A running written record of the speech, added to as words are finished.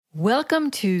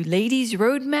Welcome to Ladies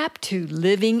Roadmap to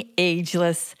Living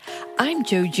Ageless. I'm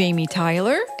Jo Jamie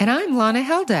Tyler. And I'm Lana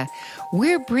Helda.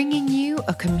 We're bringing you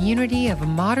a community of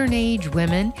modern age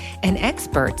women and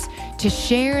experts to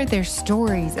share their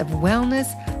stories of wellness,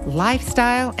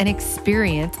 lifestyle, and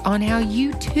experience on how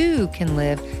you too can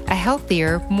live a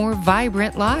healthier, more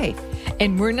vibrant life.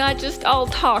 And we're not just all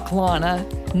talk, Lana.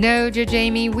 No, Jo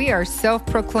Jamie, we are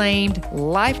self-proclaimed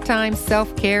lifetime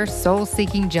self-care,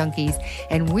 soul-seeking junkies,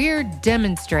 and we're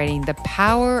demonstrating the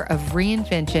power of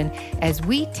reinvention as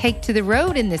we take to the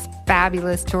road in this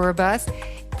fabulous tour bus,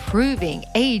 proving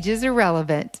age is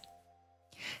irrelevant.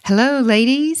 Hello,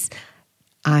 ladies.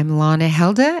 I'm Lana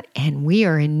Helda, and we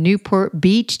are in Newport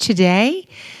Beach today.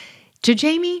 Jo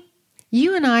Jamie,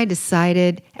 you and I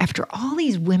decided, after all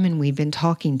these women we've been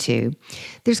talking to,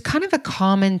 there's kind of a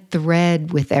common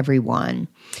thread with everyone.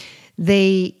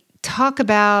 They talk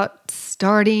about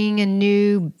starting a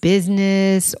new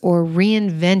business or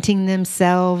reinventing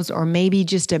themselves, or maybe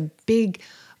just a big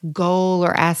goal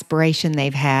or aspiration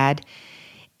they've had.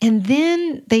 And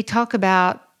then they talk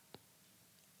about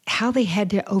how they had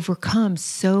to overcome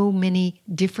so many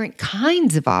different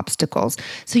kinds of obstacles.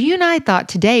 So you and I thought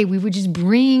today we would just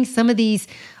bring some of these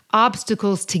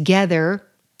obstacles together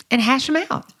and hash them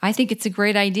out. I think it's a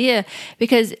great idea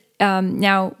because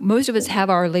now most of us have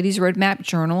our Ladies Roadmap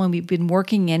journal and we've been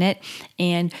working in it.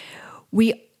 And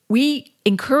we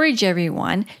encourage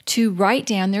everyone to write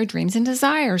down their dreams and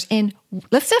desires. And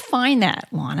let's define that,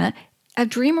 Lana. A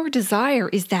dream or desire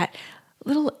is that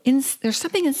there's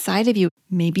something inside of you.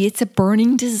 Maybe it's a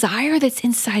burning desire that's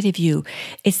inside of you.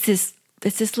 It's this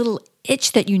little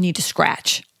itch that you need to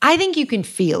scratch. I think you can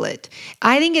feel it.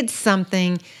 I think it's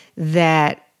something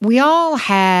that we all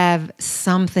have,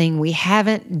 something we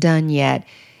haven't done yet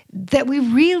that we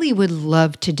really would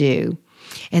love to do.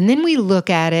 And then we look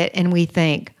at it and we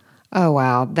think, oh,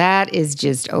 wow, that is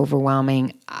just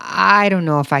overwhelming. I don't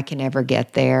know if I can ever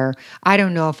get there. I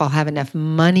don't know if I'll have enough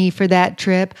money for that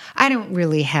trip. I don't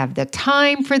really have the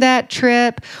time for that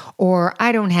trip, or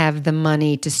I don't have the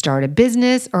money to start a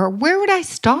business, or where would I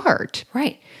start?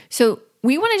 Right. So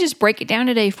we want to just break it down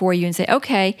today for you and say,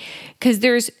 okay, because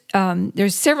there's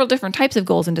several different types of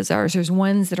goals and desires. There's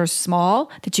ones that are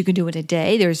small that you can do in a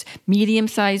day. There's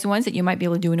medium-sized ones that you might be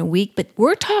able to do in a week. But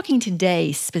we're talking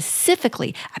today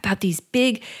specifically about these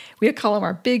big, we call them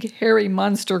our big, hairy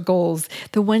monster goals,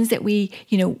 the ones that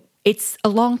it's a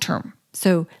long-term.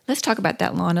 So let's talk about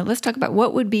that, Lana. Let's talk about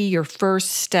what would be your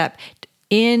first step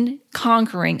in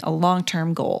conquering a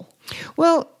long-term goal.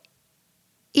 Well,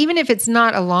 even if it's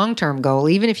not a long-term goal,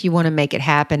 even if you want to make it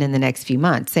happen in the next few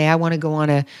months, say I want to go on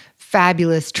a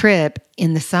fabulous trip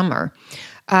in the summer,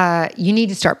 you need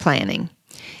to start planning.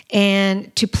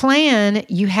 And to plan,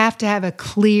 you have to have a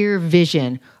clear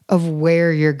vision of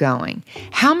where you're going.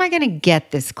 How am I going to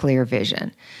get this clear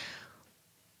vision?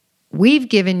 We've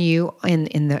given you,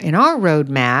 in our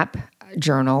roadmap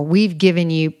journal, we've given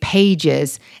you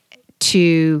pages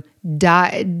to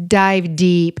dive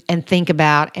deep and think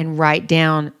about and write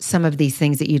down some of these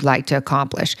things that you'd like to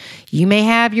accomplish. You may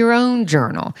have your own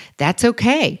journal. That's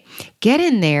okay. Get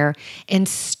in there and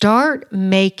start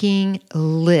making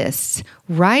lists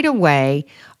right away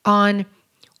on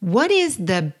what is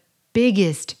the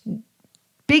biggest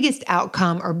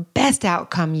outcome or best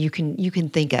outcome you can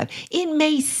think of. It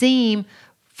may seem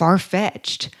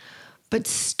far-fetched, but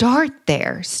start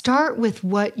there. Start with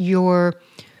what your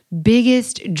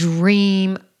biggest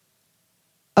dream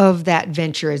of that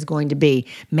venture is going to be.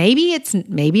 Maybe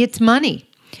it's money.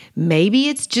 Maybe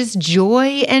it's just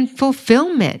joy and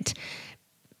fulfillment.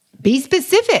 Be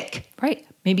specific. Right.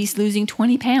 Maybe it's losing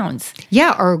 20 pounds.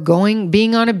 Yeah, or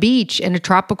being on a beach in a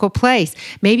tropical place.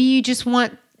 Maybe you just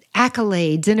want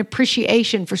accolades and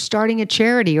appreciation for starting a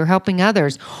charity or helping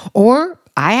others. Or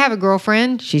I have a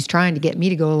girlfriend, she's trying to get me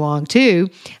to go along too.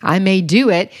 I may do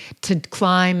it to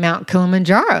climb Mount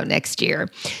Kilimanjaro next year.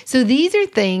 So these are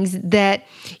things that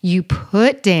you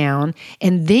put down,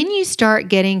 and then you start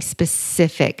getting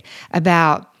specific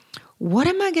about what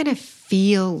am I going to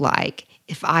feel like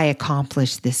if I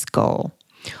accomplish this goal?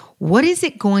 What is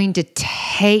it going to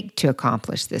take to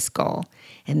accomplish this goal?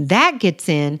 And that gets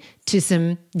into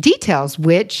some details,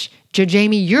 which, Jo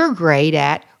Jamie, you're great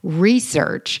at,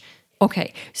 research.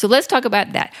 Okay, so let's talk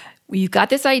about that. You've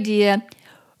got this idea.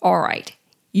 All right,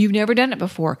 you've never done it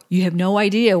before. You have no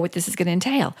idea what this is going to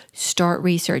entail. Start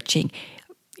researching.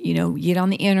 Get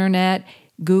on the internet,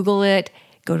 Google it,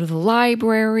 go to the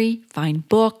library, find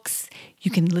books. You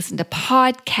can listen to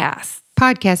podcasts.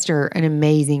 Podcasts are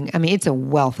it's a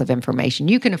wealth of information.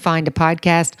 You can find a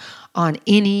podcast on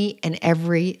any and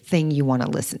everything you want to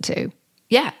listen to.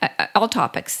 Yeah, all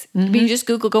topics. I mean, you just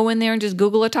go in there and just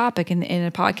Google a topic, and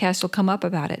a podcast will come up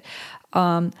about it.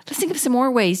 Let's think of some more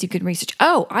ways you could research.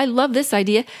 Oh, I love this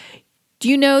idea. Do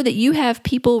you know that you have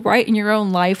people right in your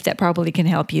own life that probably can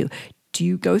help you? Do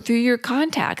you go through your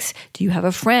contacts? Do you have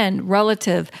a friend,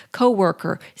 relative,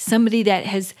 coworker, somebody that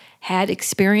has had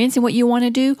experience in what you want to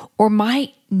do or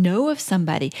might know of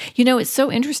somebody? You know, it's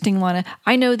so interesting, Lana.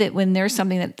 I know that when there's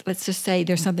something that, let's just say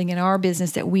there's something in our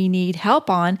business that we need help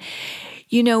on,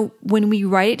 you know, when we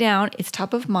write it down, it's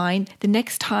top of mind. The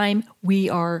next time we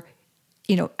are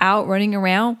out running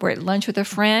around, we're at lunch with a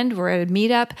friend, we're at a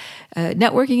meetup, a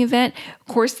networking event, of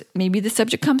course, maybe the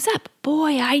subject comes up.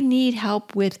 Boy, I need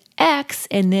help with X.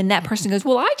 And then that person goes,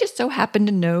 well, I just so happen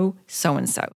to know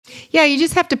so-and-so. Yeah, you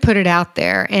just have to put it out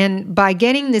there. And by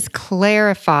getting this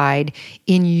clarified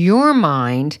in your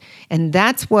mind, and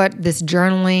that's what this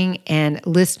journaling and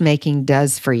list making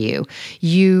does for you.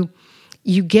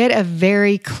 You get a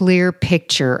very clear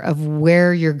picture of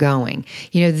where you're going.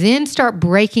 Then start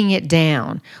breaking it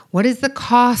down. What is the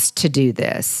cost to do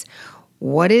this?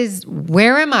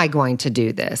 Where am I going to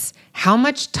do this? How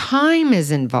much time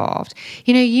is involved?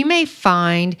 You may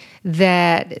find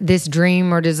that this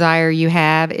dream or desire you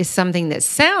have is something that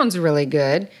sounds really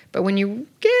good, but when you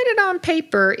get it on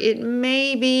paper, it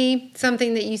may be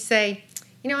something that you say,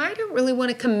 I don't really want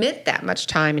to commit that much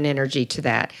time and energy to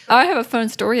that. I have a fun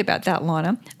story about that,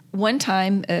 Lana. One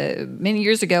time, many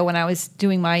years ago, when I was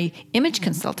doing my image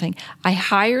consulting, I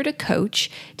hired a coach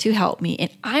to help me.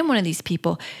 And I'm one of these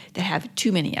people that have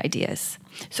too many ideas.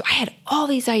 So I had all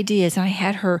these ideas, and I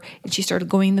had her, and she started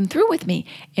going them through with me.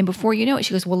 And before you know it,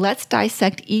 she goes, well, let's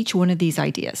dissect each one of these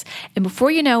ideas. And before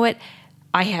you know it,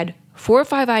 I had 4 or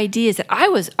 5 ideas that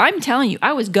I'm telling you,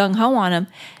 I was gung-ho on them.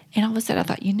 And all of a sudden I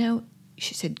thought,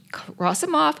 she said, cross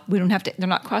them off. We don't have to, they're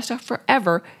not crossed off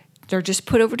forever. They're just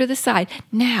put over to the side.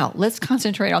 Now, let's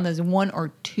concentrate on those 1 or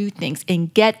 2 things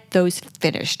and get those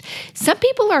finished. Some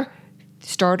people are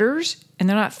starters and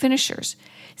they're not finishers.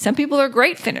 Some people are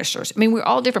great finishers. I mean, we're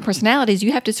all different personalities.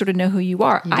 You have to sort of know who you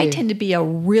are. I tend to be a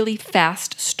really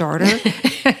fast starter.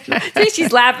 See,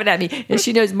 she's laughing at me. And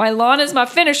she knows my Lana's my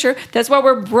finisher. That's why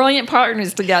we're brilliant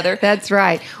partners together. That's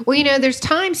right. Well, there's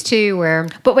times too where...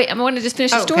 But wait, I want to just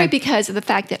finish the story because of the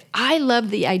fact that I love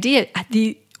the idea.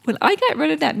 When I got rid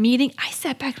of that meeting, I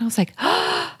sat back and I was like,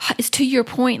 it's to your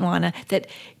point, Lana, that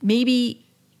maybe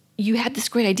you had this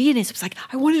great idea and it was like,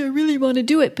 I really want to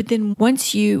do it. But then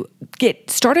once you get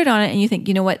started on it and you think,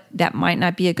 you know what, that might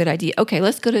not be a good idea. Okay,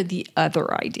 let's go to the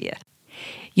other idea.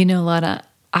 Lana,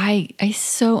 I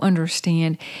so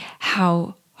understand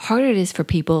how hard it is for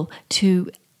people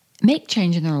to make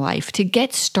change in their life, to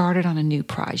get started on a new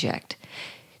project,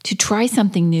 to try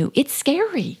something new. It's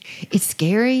scary. It's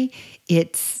scary.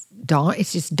 It's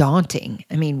just daunting.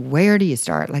 I mean, where do you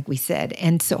start, like we said?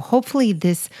 And so hopefully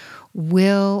this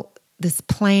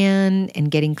plan and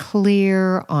getting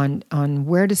clear on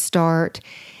where to start,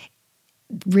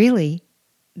 really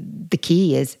the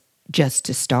key is just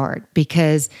to start,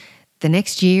 because the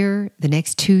next year, the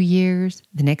next 2 years,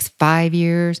 the next 5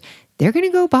 years, they're going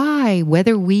to go by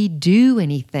whether we do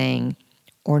anything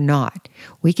or not.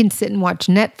 We can sit and watch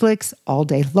Netflix all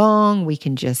day long. We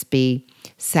can just be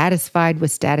satisfied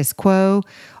with status quo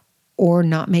or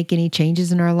not make any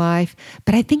changes in our life.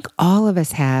 But I think all of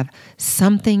us have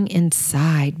something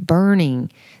inside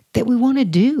burning that we want to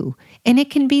do. And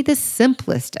it can be the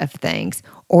simplest of things,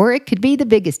 or it could be the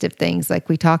biggest of things like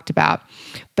we talked about.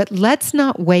 But let's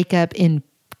not wake up in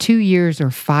 2 years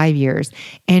or 5 years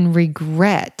and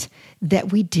regret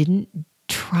that we didn't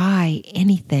try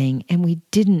anything and we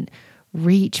didn't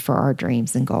reach for our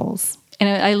dreams and goals.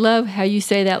 And I love how you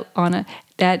say that, Anna,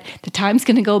 that the time's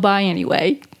going to go by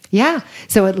anyway. Yeah.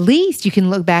 So at least you can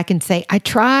look back and say, I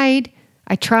tried.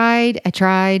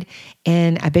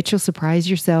 And I bet you'll surprise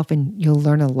yourself and you'll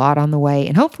learn a lot on the way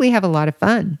and hopefully have a lot of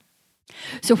fun.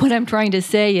 So what I'm trying to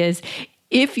say is,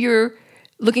 if you're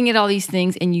looking at all these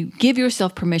things and you give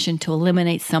yourself permission to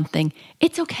eliminate something,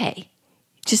 it's okay.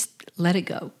 Just let it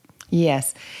go.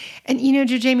 Yes. And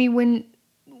Jamie, when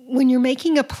you're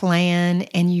making a plan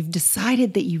and you've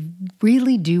decided that you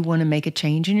really do want to make a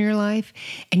change in your life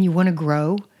and you want to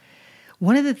grow,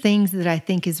 one of the things that I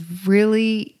think is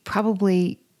really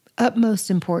probably utmost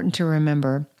important to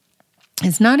remember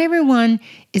is not everyone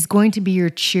is going to be your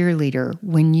cheerleader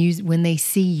when they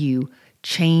see you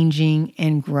changing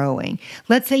and growing.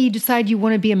 Let's say you decide you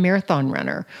want to be a marathon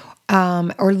runner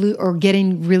or get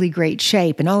in really great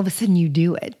shape, and all of a sudden you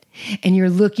do it. And you're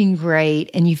looking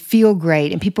great and you feel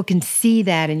great and people can see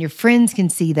that and your friends can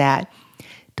see that.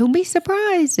 Don't be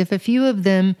surprised if a few of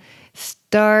them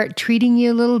start treating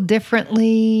you a little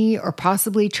differently or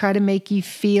possibly try to make you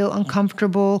feel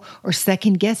uncomfortable or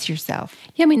second guess yourself.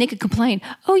 Yeah, I mean, they could complain,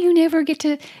 oh, you never get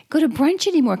to go to brunch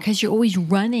anymore because you're always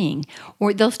running.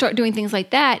 Or they'll start doing things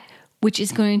like that, which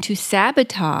is going to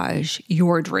sabotage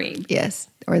your dream. Yes,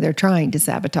 or they're trying to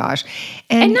sabotage.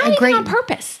 And not even on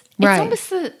purpose. Right.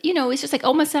 It's almost, it's just like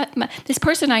almost this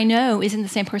person I know isn't the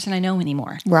same person I know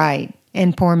anymore. Right.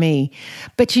 And poor me.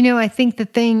 But, I think the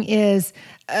thing is,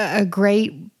 a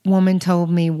great woman told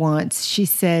me once, she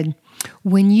said,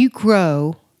 when you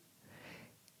grow,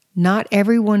 not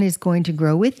everyone is going to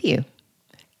grow with you.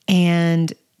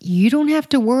 And you don't have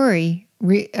to worry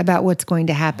about what's going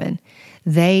to happen.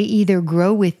 They either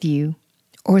grow with you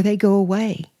or they go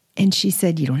away. And she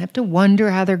said, you don't have to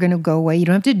wonder how they're going to go away. You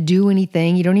don't have to do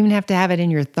anything. You don't even have to have it in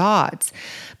your thoughts.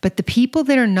 But the people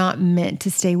that are not meant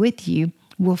to stay with you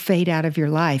will fade out of your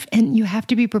life. And you have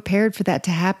to be prepared for that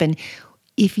to happen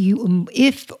if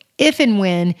and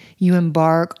when you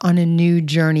embark on a new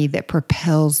journey that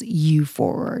propels you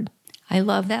forward. I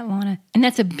love that, Lana. And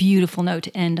that's a beautiful note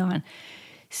to end on.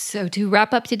 So to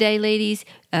wrap up today, ladies,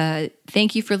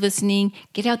 thank you for listening.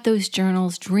 Get out those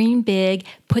journals, dream big,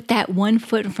 put that one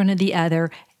foot in front of the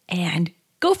other, and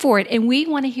go for it. And we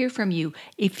want to hear from you.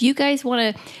 If you guys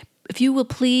want to, if you will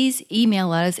please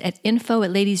email us at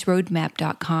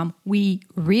info@ladiesroadmap.com. We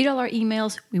read all our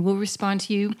emails. We will respond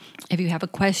to you if you have a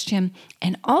question.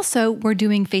 And also, we're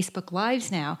doing Facebook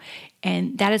Lives now.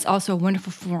 And that is also a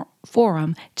wonderful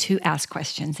forum to ask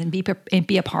questions and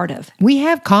be a part of. We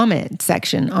have comment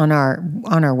section on our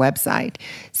website.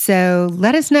 So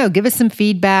let us know. Give us some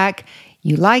feedback.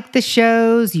 You like the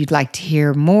shows, you'd like to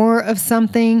hear more of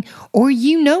something, or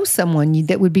someone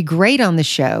that would be great on the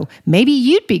show. Maybe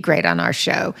you'd be great on our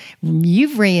show.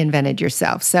 You've reinvented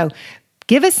yourself. So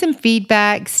give us some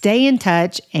feedback, stay in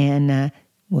touch, and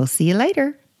we'll see you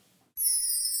later.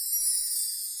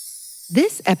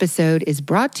 This episode is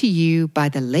brought to you by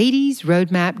the Ladies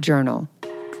Roadmap Journal.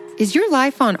 Is your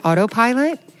life on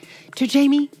autopilot? To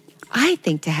Jamie, I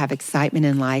think to have excitement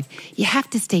in life, you have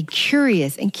to stay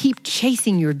curious and keep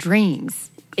chasing your dreams.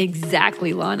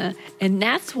 Exactly, Lana. And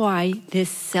that's why this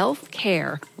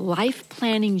self-care life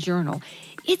planning journal,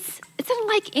 it's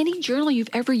unlike any journal you've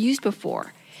ever used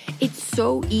before. It's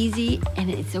so easy, and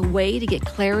it's a way to get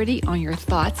clarity on your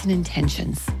thoughts and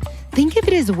intentions. Think of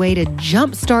it as a way to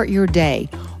jumpstart your day,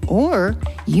 or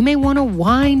you may want to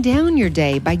wind down your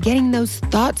day by getting those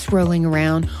thoughts rolling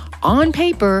around on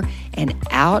paper and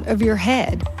out of your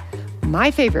head.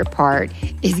 My favorite part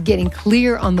is getting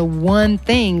clear on the one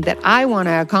thing that I want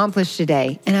to accomplish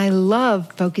today, and I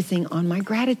love focusing on my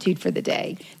gratitude for the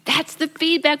day. That's the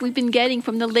feedback we've been getting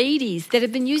from the ladies that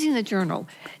have been using the journal.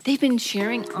 They've been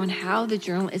sharing on how the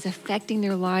journal is affecting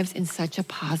their lives in such a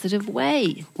positive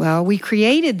way. Well, we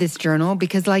created this journal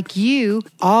because, like you,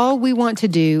 all we want to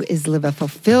do is live a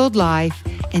fulfilled life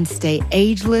and stay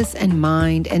ageless in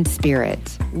mind and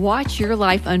spirit. Watch your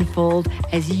life unfold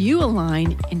as you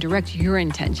align and direct your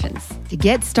intentions. To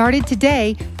get started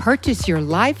today, purchase your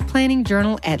life planning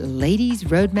journal at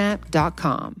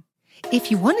ladiesroadmap.com. If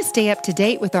you want to stay up to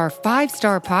date with our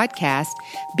 5-star podcast,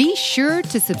 be sure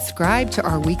to subscribe to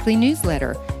our weekly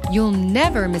newsletter. You'll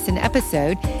never miss an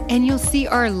episode, and you'll see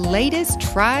our latest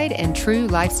tried and true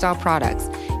lifestyle products.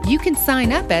 You can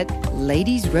sign up at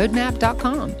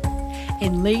ladiesroadmap.com.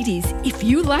 And ladies, if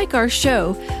you like our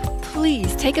show,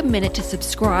 please take a minute to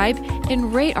subscribe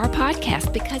and rate our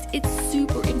podcast, because it's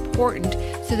super important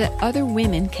so that other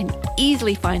women can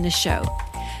easily find the show.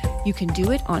 You can do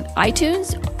it on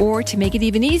iTunes, or to make it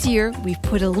even easier, we've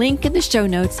put a link in the show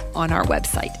notes on our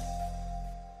website.